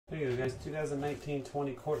you guys.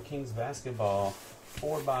 2019-20 Court Kings basketball.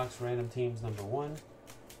 4-box random teams number 1.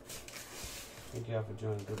 Thank you all for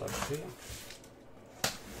joining. Good luck to you.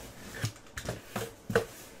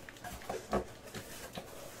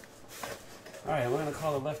 Alright, we're going to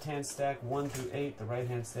call the left-hand stack 1 through 8, the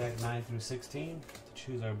right-hand stack 9 through 16. To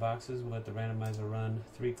choose our boxes, we'll let the randomizer run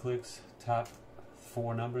 3 clicks. Top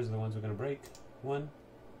 4 numbers are the ones we're going to break. 1,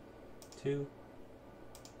 2,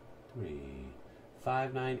 3,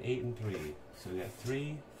 5, 9, 8, and 3. So we got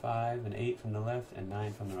 3, 5, and 8 from the left, and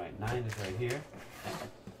 9 from the right. 9 is right here.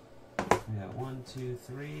 We got 1, 2,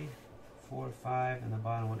 3, 4, 5, and the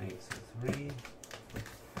bottom one 8. So 3.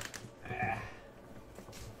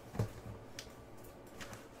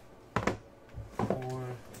 4,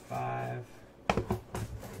 5, and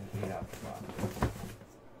 8 out the bottom.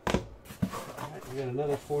 Alright, we got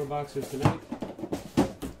another 4-boxer tonight.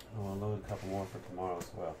 And we'll load a couple more for tomorrow as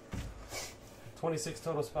well. 26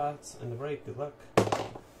 total spots in the break. Good luck.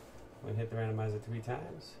 We hit the randomizer 3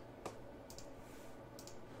 times.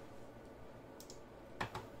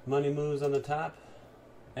 Money moves on the top.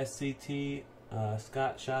 SCT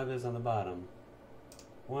Scott Chavez on the bottom.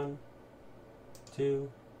 1,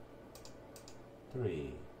 2,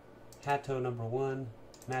 3. Hato number 1.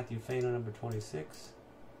 Matthew Faino number 26.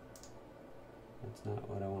 That's not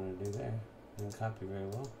what I wanted to do there. Didn't copy very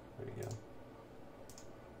well. There we go.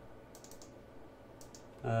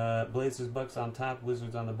 Blazers Bucks on top.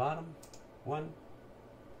 Wizards on the bottom. 1,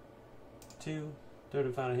 2. Third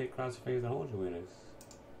and final hit. Cross your fingers and hold your winners.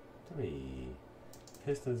 3.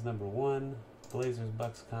 Pistons number 1. Blazers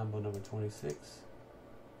Bucks combo number 26.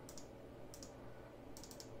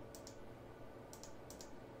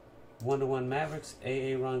 1-1 Mavericks,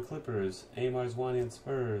 AA Ron Clippers, Amar Zwanian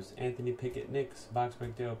Spurs, Anthony Pickett Knicks, Box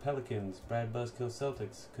Break Darryl Pelicans, Brad Buzzkill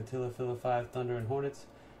Celtics, Catilla Phila 5 Thunder and Hornets,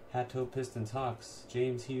 Hato Pistons Hawks,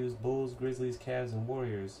 James Hughes Bulls, Grizzlies, Cavs and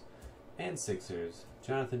Warriors, and Sixers,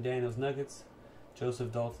 Jonathan Daniels Nuggets,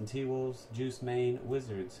 Joseph Dalton T-Wolves, Juice Maine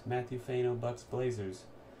Wizards, Matthew Faino Bucks Blazers,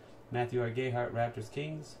 Matthew R. Gayhart Raptors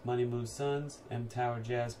Kings, Money Moves Suns, M. Tower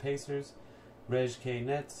Jazz Pacers, Reg K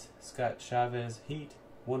Nets, Scott Chavez Heat,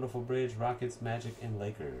 Wonderful Bridge Rockets, Magic, and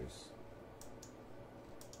Lakers.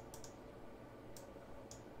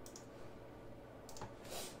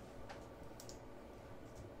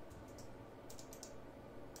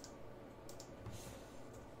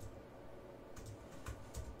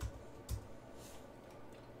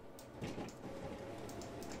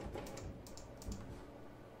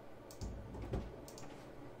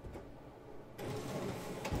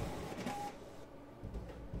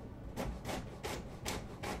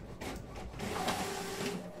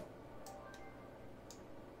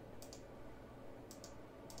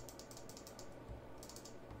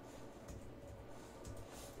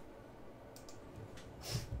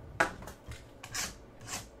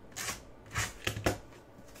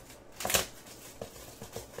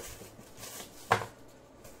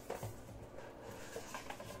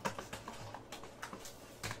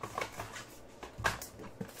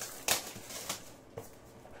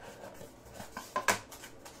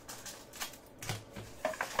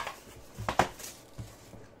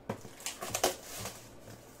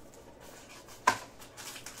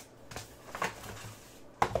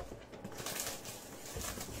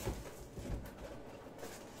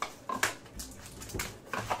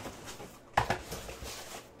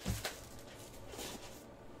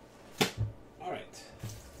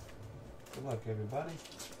 Good luck, everybody.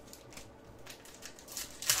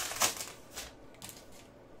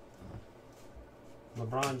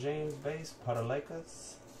 LeBron James base, Puerto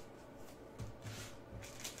Lakers.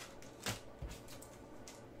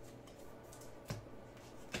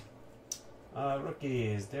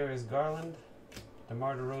 Rookies, Darius Garland,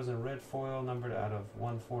 DeMar DeRozan red foil numbered out of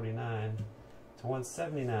 149 to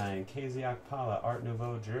 179. KZ Okpala Art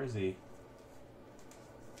Nouveau jersey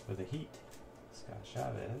for the Heat. Scott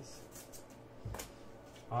Chavez.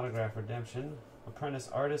 Autograph redemption. Apprentice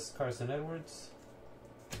artist Carson Edwards.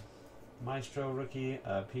 Maestro rookie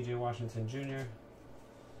PJ Washington Jr.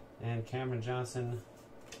 And Cameron Johnson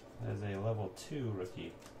as a level 2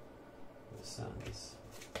 rookie for the Suns.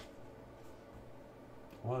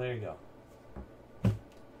 Well, there you go.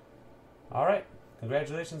 Alright,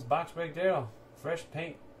 congratulations, Box Break Darryl. Fresh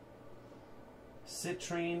paint.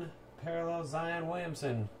 Citrine Parallel Zion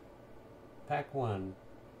Williamson. Pack 1.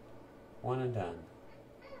 One and done.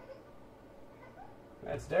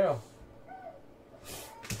 That's Darryl.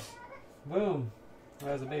 Boom.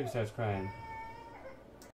 As the baby starts crying.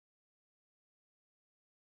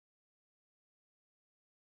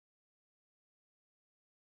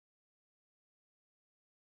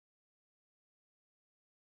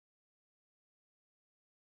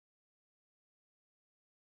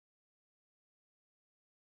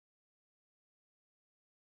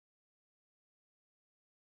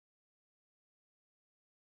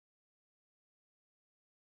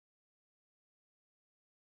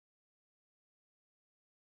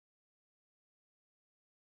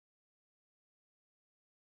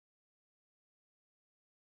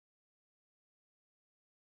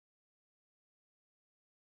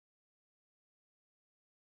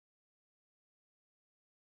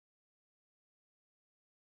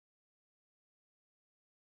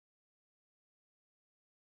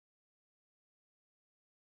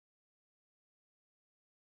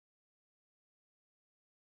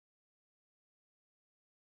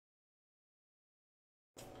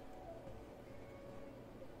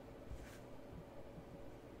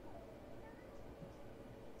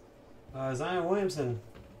 Zion Williamson.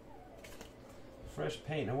 Fresh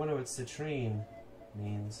paint. I wonder what citrine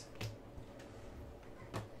means.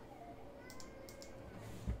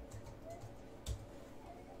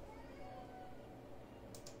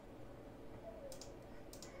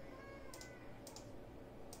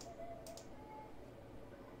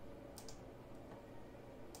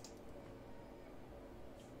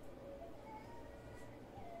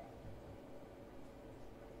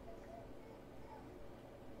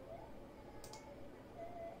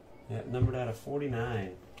 Yeah, numbered out of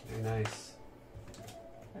 49. Very nice.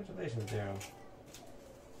 Congratulations, Daryl.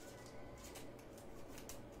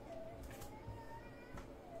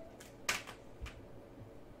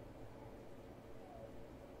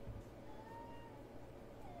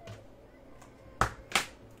 There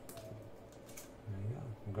you go.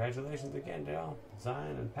 Congratulations again, Daryl.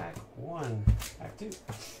 Zion and pack 1. Pack 2.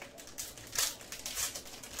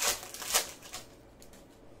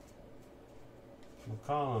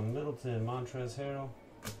 McCollum, Middleton, Montrezl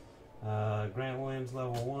Harrell, Grant Williams,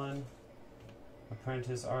 level 1.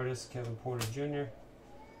 Apprentice artist, Kevin Porter Jr.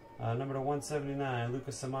 Number to 179,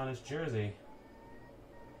 Lucas Simonis jersey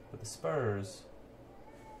for the Spurs.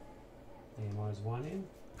 Amar's one in.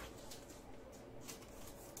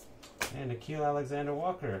 And Nickeil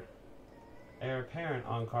Alexander-Walker, heir apparent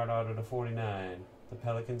on-card auto to 49. The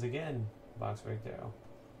Pelicans again. Box break Darryl.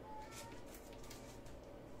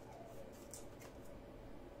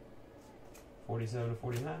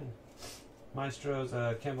 $47.49. Maestro's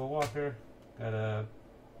Kemba Walker. Got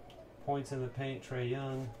points in the paint, Trae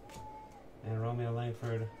Young. And Romeo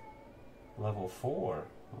Langford, level 4.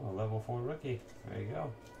 Oh, level 4 rookie. There you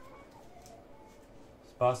go.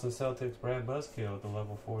 It's Boston Celtics, Brad Buzzkill with the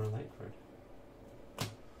level 4 Langford.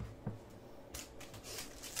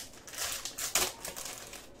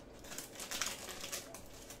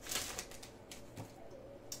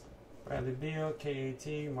 Bradley Beal,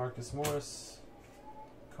 KAT, Marcus Morris,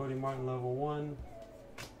 Cody Martin, level 1.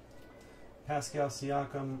 Pascal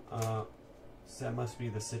Siakam, that must be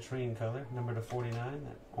the citrine color, number to 49,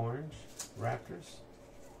 that orange, Raptors.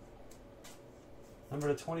 Number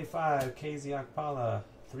to 25, KZ Okpala,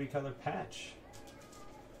 3-color patch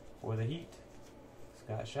for the Heat,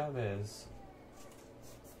 Scott Chavez.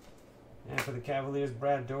 And for the Cavaliers,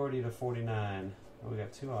 Brad Daugherty to 49. Oh, we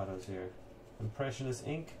got 2 autos here. Impressionist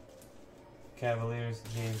Ink, Cavaliers,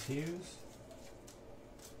 James Hughes.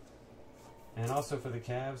 And also for the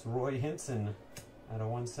Cavs, Roy Hinson at a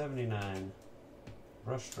 179.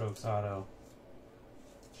 Brushstrokes auto,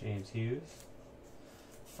 James Hughes.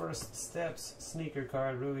 First Steps sneaker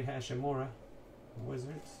card, Rui Hachimura,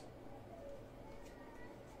 Wizards.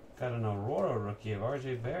 Got an Aurora rookie of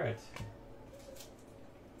RJ Barrett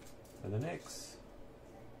for the Knicks.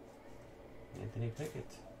 Anthony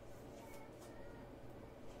Pickett.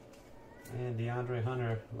 And DeAndre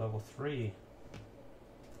Hunter, level 3,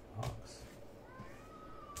 Hawks.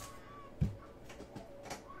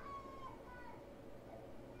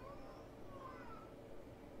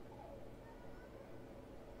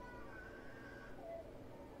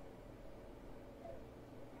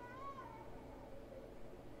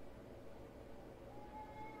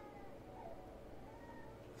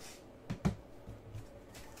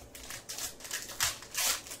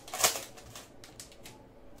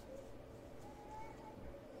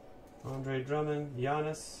 Andre Drummond,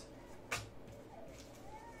 Giannis,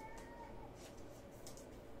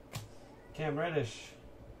 Cam Reddish,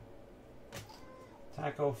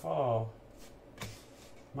 Taco Fall,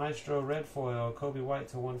 Maestro Red Foil, Kobe White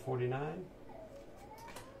to 149,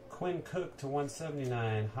 Quinn Cook to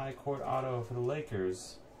 179, High Court Auto for the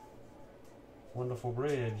Lakers, Wonderful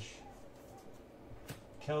Bridge,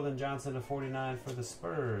 Keldon Johnson to 49 for the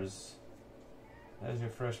Spurs. There's your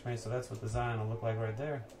fresh paint, so that's what the Zion will look like right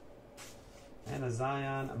there. And a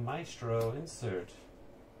Zion Maestro insert.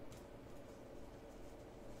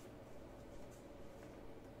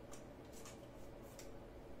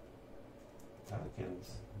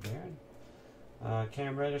 Pelicans, Baron.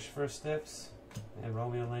 Cam Reddish, First Steps, and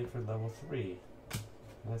Romeo Langford, level 3.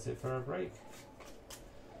 That's it for our break.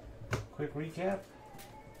 Quick recap.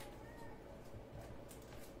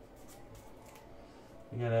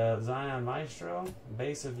 We got a Zion Maestro,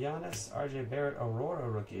 base of Giannis, RJ Barrett Aurora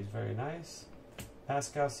rookies, very nice.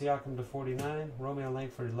 Pascal Siakam to 49, Romeo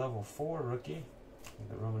Langford level 4 rookie,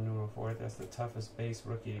 the Roman numeral 4, that's the toughest base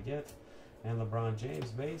rookie to get, and LeBron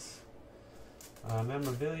James base.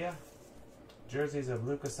 Memorabilia, jerseys of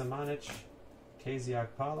Lucas Simonis, KZ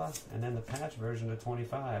Okpala, and then the patch version to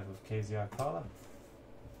 25 of KZ Okpala.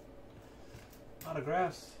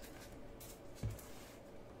 Autographs.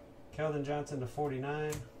 Keldon Johnson to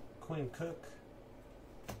 49, Quinn Cook,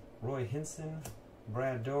 Roy Hinson,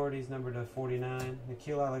 Brad Doherty's number to 49,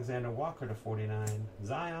 Nikhil Alexander-Walker to 49,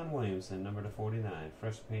 Zion Williamson number to 49.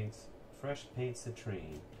 Fresh paints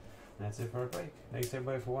Citrine. And that's it for our break. Thanks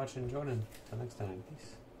everybody for watching and joining. Until next time,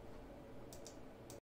 peace.